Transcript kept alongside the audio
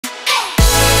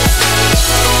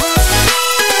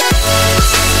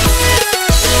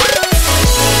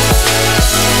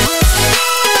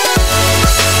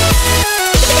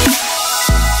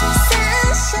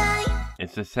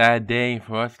sad day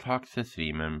for us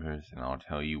Toxicity members, and I'll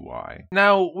tell you why.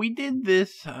 Now, we did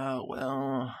this,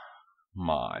 mod,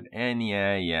 and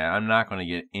yeah, I'm not gonna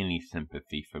get any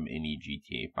sympathy from any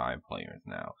GTA 5 players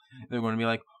now. They're gonna be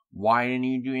like, why didn't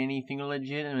you do anything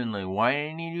legitimately? Why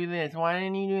didn't you do this? Why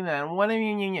didn't you do that? What do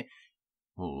you...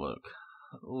 Well, look,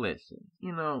 listen,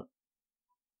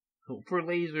 for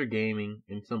Laser Gaming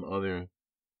and some other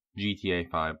GTA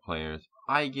 5 players,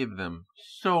 I give them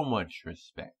so much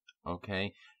respect,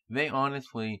 okay? They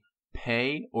honestly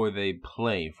pay or they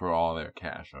play for all their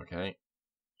cash, okay?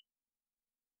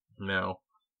 Now,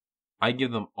 I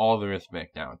give them all the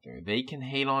respect out there. They can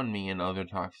hate on me and other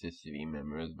Toxicity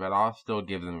members, but I'll still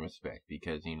give them respect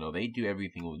because, they do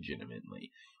everything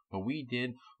legitimately. What we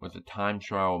did was a time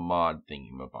trial mod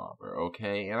thingamabobber,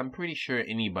 okay? And I'm pretty sure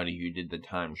anybody who did the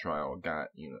time trial got,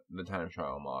 the time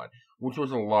trial mod, which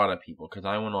was a lot of people, because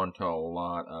I went on to a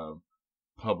lot of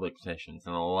public sessions,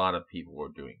 and a lot of people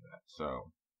were doing that,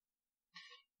 so.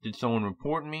 Did someone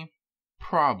report me?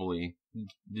 Probably.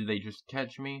 Did they just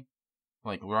catch me?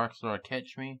 Like Rockstar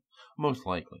catch me? Most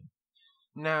likely.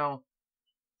 Now,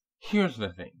 here's the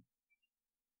thing.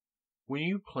 When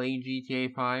you play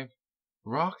GTA 5,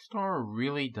 Rockstar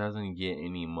really doesn't get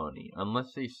any money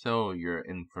unless they sell your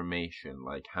information,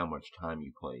 like how much time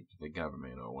you played, to the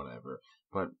government or whatever.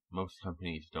 But most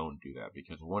companies don't do that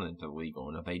because, one, it's illegal,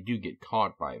 and if they do get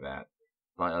caught by that,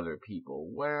 by other people,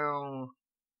 well,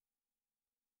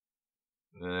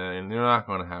 they're not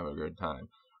going to have a good time.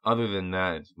 Other than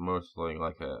that, it's mostly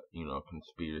like a,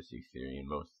 conspiracy theory, and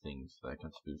most things that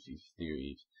conspiracy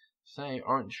theories say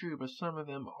aren't true, but some of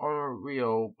them are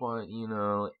real, but,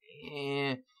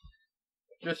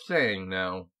 Just saying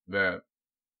now that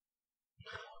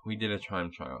we did a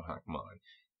time trial hack mod,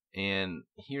 and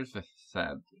here's the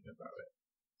sad thing about it.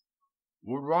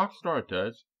 What Rockstar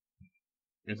does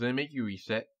is they make you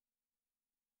reset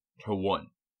to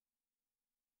 1.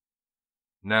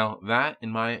 Now, that, in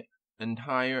my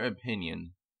entire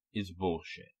opinion, is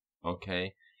bullshit,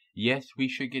 okay? Yes, we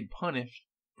should get punished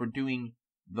for doing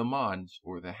the mods,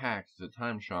 or the hacks, the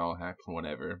time trial hacks,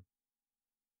 whatever.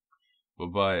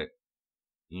 But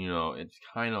it's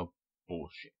kind of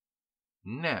bullshit.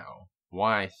 Now,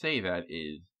 why I say that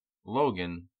is,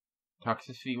 Logan,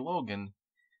 Toxicity Logan,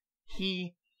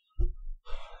 he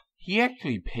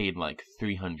actually paid like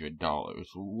 $300,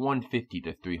 $150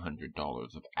 to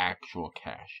 $300 of actual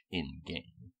cash in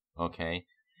game, okay?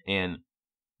 And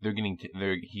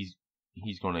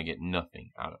he's gonna get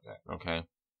nothing out of that, okay?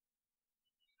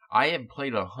 I have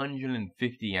played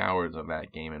 150 hours of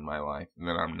that game in my life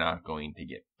that I'm not going to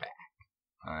get back,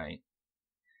 alright?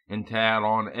 And to add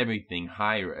on everything,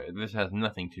 this has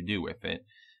nothing to do with it,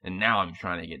 and now I'm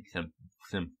trying to get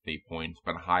sympathy points,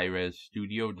 but Hi-Res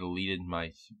Studio deleted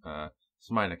my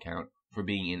Smite account for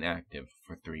being inactive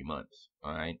for 3 months,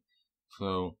 alright?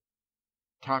 So,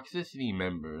 Toxicity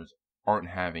members aren't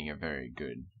having a very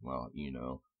good,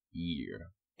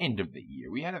 year. End of the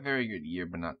year. We had a very good year,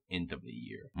 but not end of the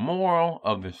year. Moral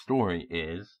of the story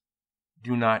is,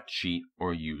 do not cheat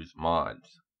or use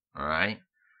mods, alright?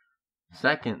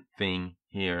 Second thing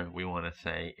here we want to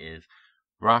say is,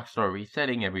 Rockstar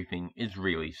resetting everything is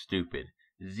really stupid.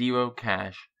 0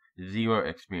 cash, 0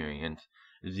 experience,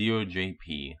 0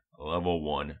 JP, level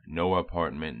 1, no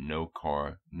apartment, no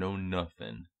car, no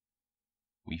nothing.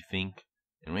 We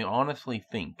honestly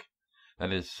think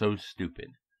that is so stupid.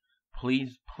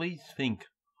 Please think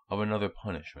of another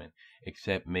punishment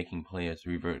except making players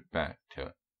revert back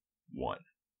to 1.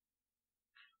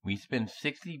 We spend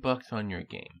 $60 on your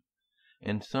game,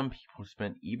 and some people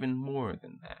spend even more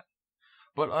than that.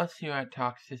 But us here at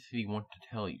Toxicity want to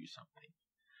tell you something.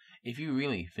 If you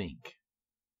really think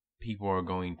people are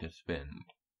going to spend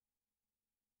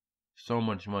so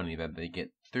much money that they get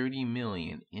 30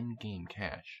 million in-game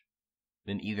cash,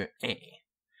 then either A,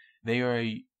 they are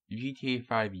a GTA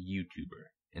 5 YouTuber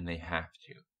and they have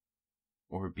to,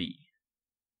 or B,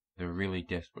 they're really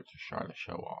desperate to try to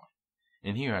show off.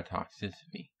 And here at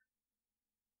Toxicity,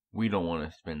 we don't want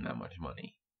to spend that much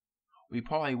money. We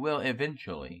probably will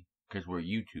eventually, because we're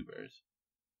YouTubers.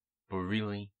 But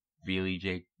really,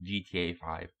 GTA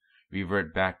 5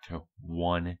 revert back to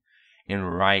 1,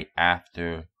 and right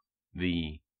after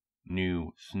the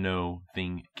new snow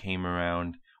thing came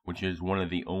around, which is one of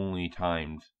the only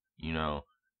times,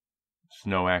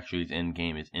 snow actually's end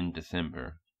game is in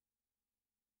December.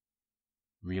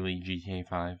 Really, GTA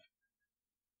 5?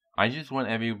 I just want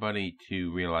everybody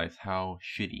to realize how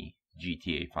shitty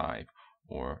GTA 5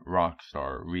 or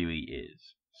Rockstar really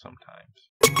is sometimes.